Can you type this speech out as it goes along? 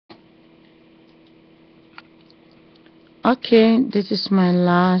Okay, this is my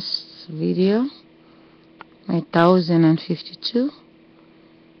last video, my 1052.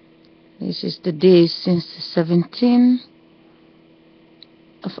 This is the day since the 17th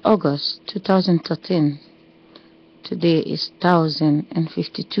of August 2013. Today is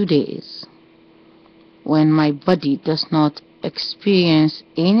 1052 days when my body does not experience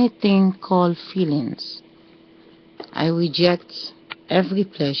anything called feelings. I reject every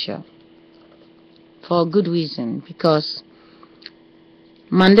pleasure for a good reason, because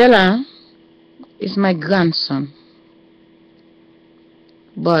Mandela is my grandson,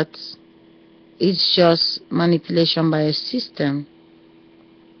 but it's just manipulation by a system.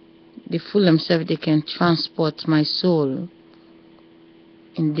 The fool themselves, they can transport my soul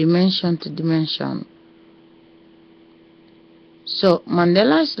in dimension to dimension. So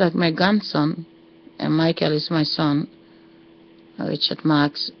Mandela is like my grandson, and Michael is my son. Richard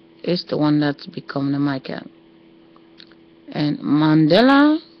Marx is the one that's become the Michael. And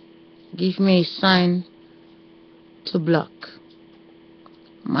Mandela give me a sign to block.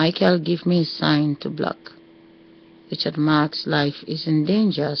 Michael give me a sign to block. Richard Marx's life is in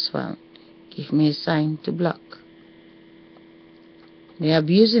danger as well. Give me a sign to block. They are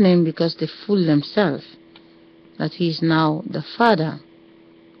abusing him because they fool themselves that he is now the father.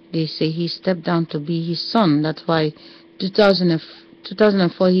 They say he stepped down to be his son. That's why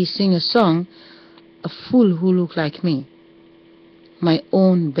 2004 he sing a song, "A Fool Who Look Like Me," my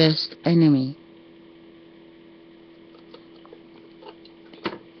own best enemy.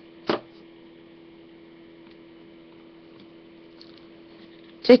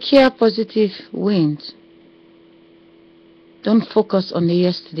 Take care, positive wind. Don't focus on the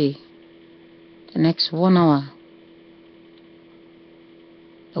yesterday, the next 1 hour.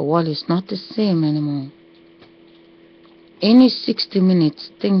 The world is not the same anymore. Any 60 minutes,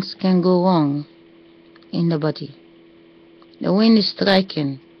 things can go wrong in the body. The wind is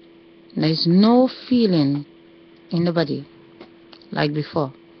striking. There is no feeling in the body like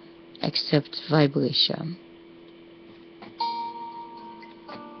before, except vibration.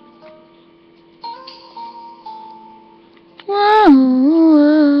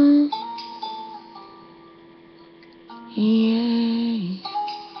 Whoa, yeah,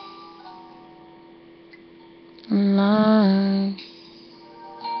 alive,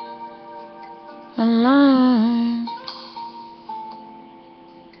 alive,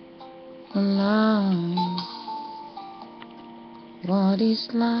 alive. What is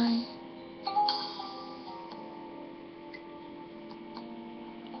life?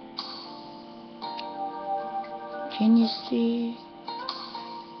 Can you see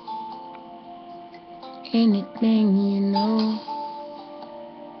anything you know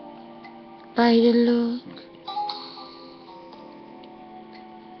by the look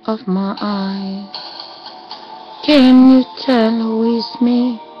of my eye? Can you tell who is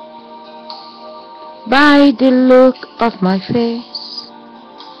me by the look of my face?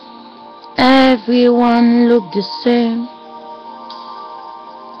 Everyone look the same.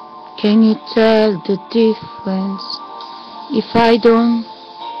 Can you tell the difference if I don't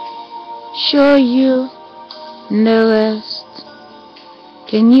show you the rest?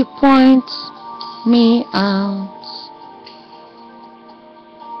 Can you point me out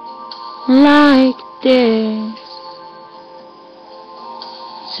like this?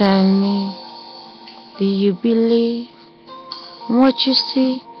 Tell me, do you believe what you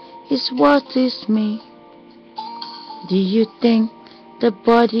see is what is me? Do you think the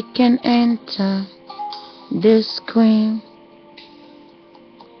body can enter the scream?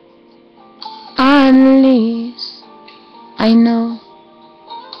 At least I know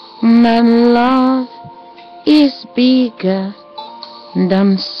that love is bigger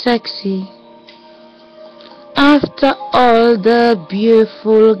than sexy. After all the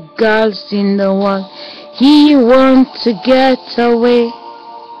beautiful girls in the world, he wants to get away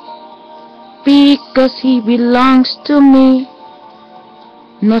because he belongs to me.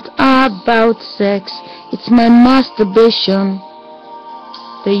 Not about sex, it's my masturbation.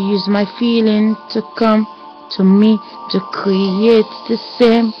 They use my feeling to come to me to create the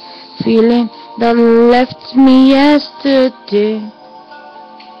same feeling that left me yesterday.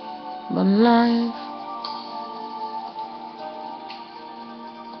 But life,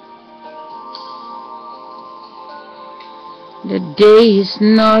 the day is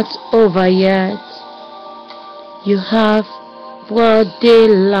not over yet. You have broad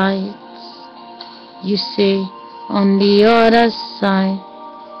daylight, you say, on the other side.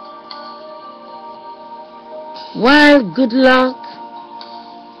 Well, good luck.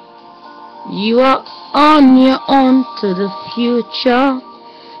 You are on your own to the future.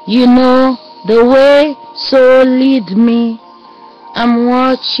 You know the way, so lead me. I'm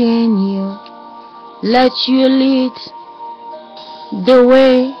watching you. Let you lead the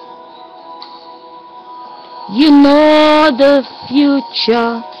way. You know the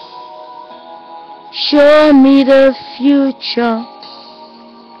future. Show me the future.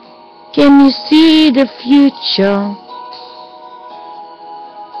 Can you see the future?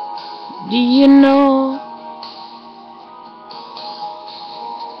 Do you know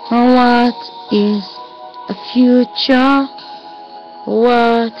what is the future?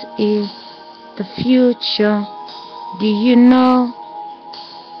 What is the future? Do you know?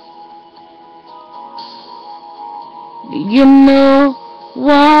 Do you know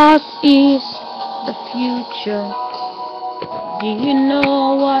what is the future? Do you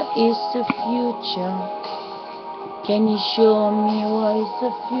know what is the future? Can you show me what is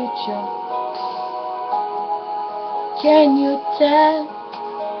the future? Can you tell?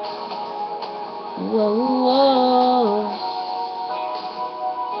 Whoa, whoa,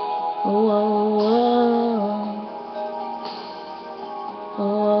 whoa,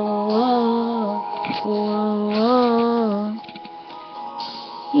 whoa, whoa, whoa.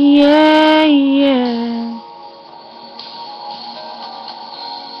 Yeah, yeah.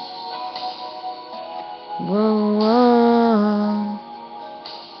 Whoa, whoa,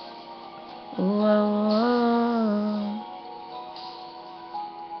 whoa,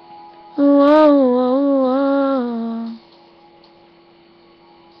 whoa, whoa.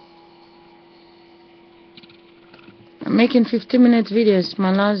 I'm making 15-minute videos.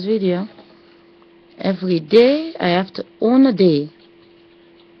 My last video. Every day I have to own a day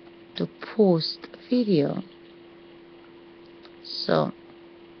to post video. So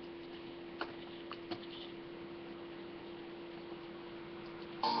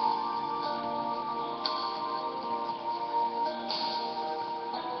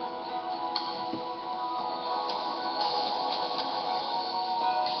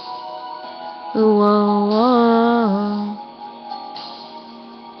whoa, whoa,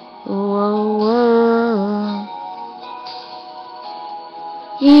 whoa, whoa.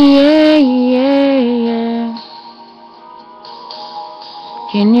 Yeah, yeah, yeah.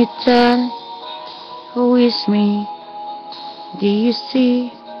 Can you tell who is me? Do you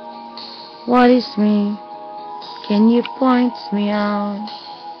see what is me? Can you point me out?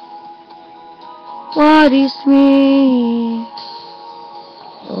 What is me?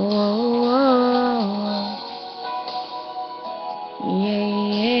 Oh, yeah,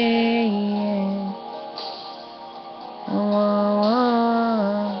 yeah, yeah.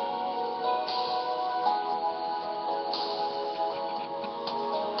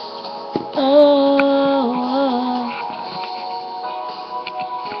 Oh,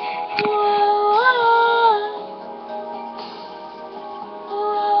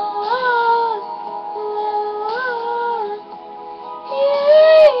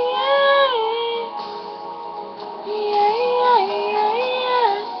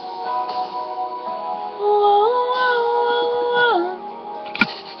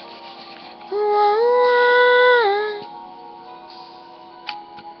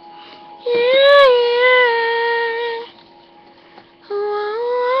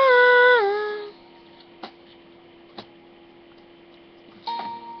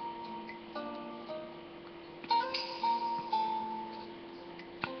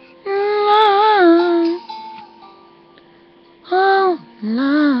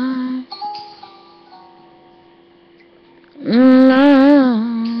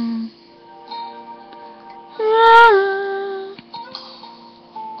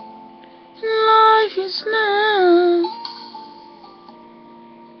 life is now.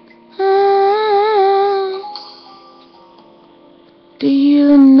 Do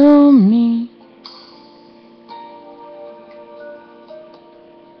you know me?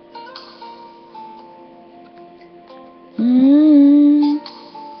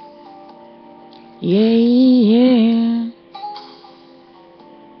 Yeah, yeah.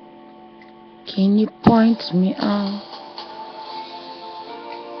 Can you point me out?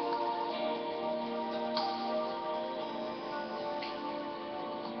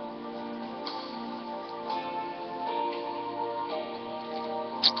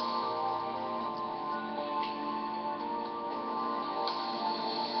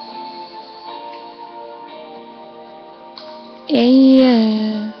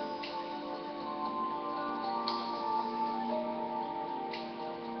 Yeah.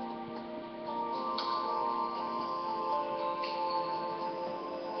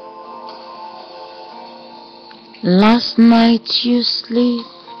 Last night you sleep,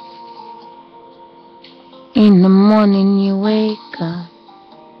 in the morning you wake up.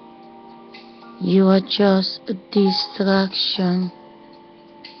 You are just a distraction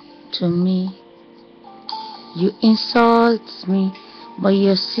to me. You insult me, but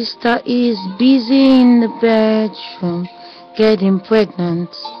your sister is busy in the bedroom getting pregnant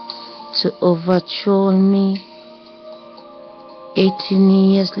to overthrow me. 18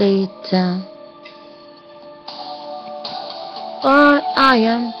 years later, but I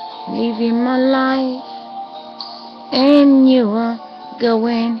am living my life and you are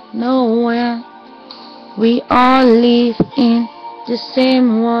going nowhere. We all live in the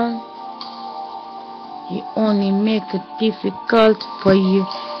same world. You only make it difficult for you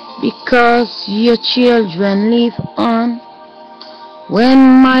because your children live on. When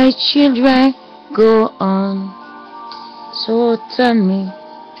my children go on, so tell me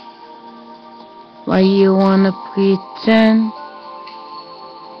why you wanna pretend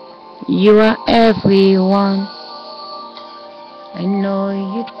you are everyone. I know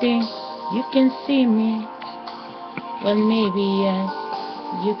you think you can see me. Well, maybe yes,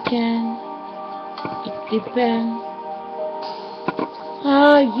 you can. It depends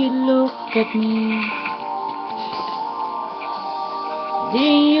how you look at me. Do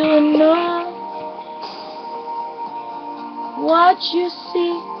you know what you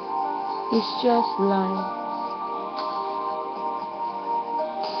see is just light,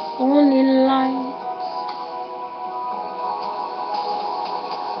 only light.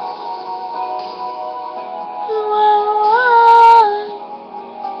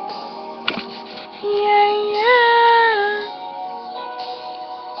 Yeah, yeah.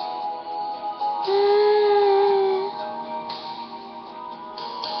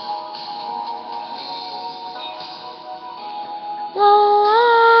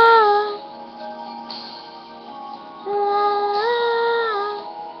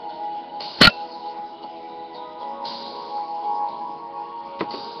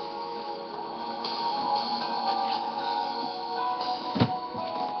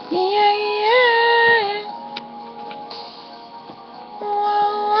 Yeah, yeah.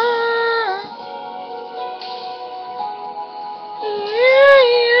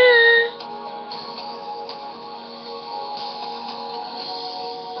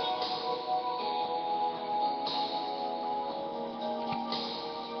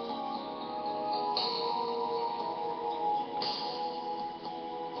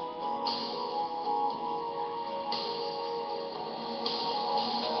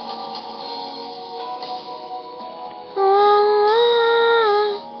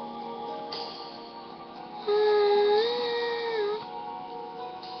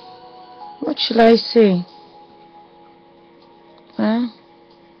 What should I say? Huh?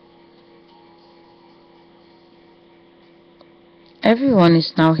 Everyone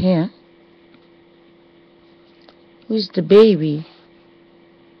is now here. Who's the baby?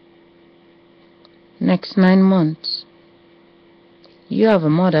 Next 9 months. You have a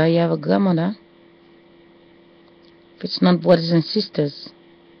mother, you have a grandmother. If it's not brothers and sisters,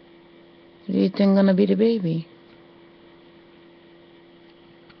 who do you think gonna be the baby?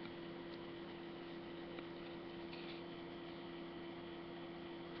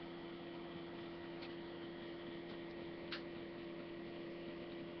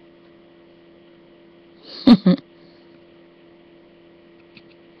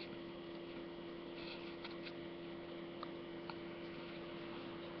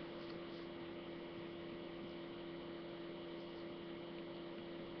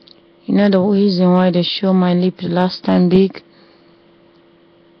 You know the reason why they show my lip the last time big?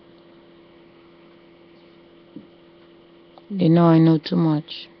 They know I know too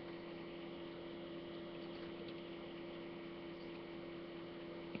much.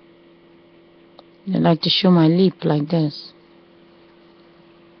 They like to show my lip like this.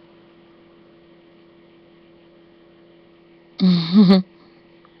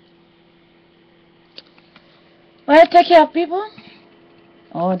 Well, take care, people.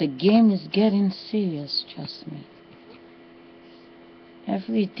 Oh, the game is getting serious, trust me.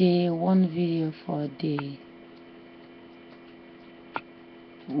 Every day, one video for a day.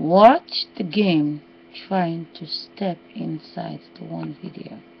 Watch the game trying to step inside the one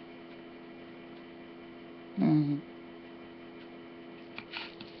video.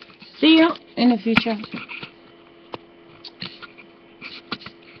 See you in the future.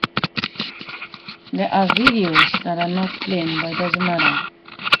 There are videos that are not playing, but it doesn't matter.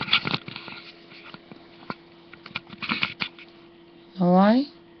 Why?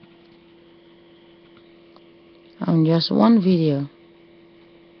 On just one video.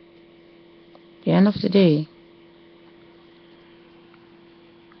 At the end of the day,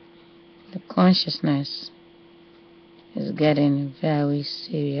 the consciousness is getting very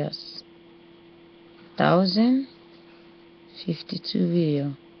serious. 1,052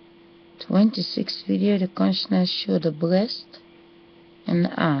 video. 26 video, the consciousness show the breast and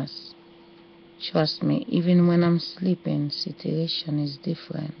the ass. Trust me, even when I'm sleeping, situation is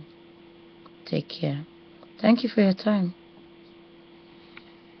different. Take care. Thank you for your time.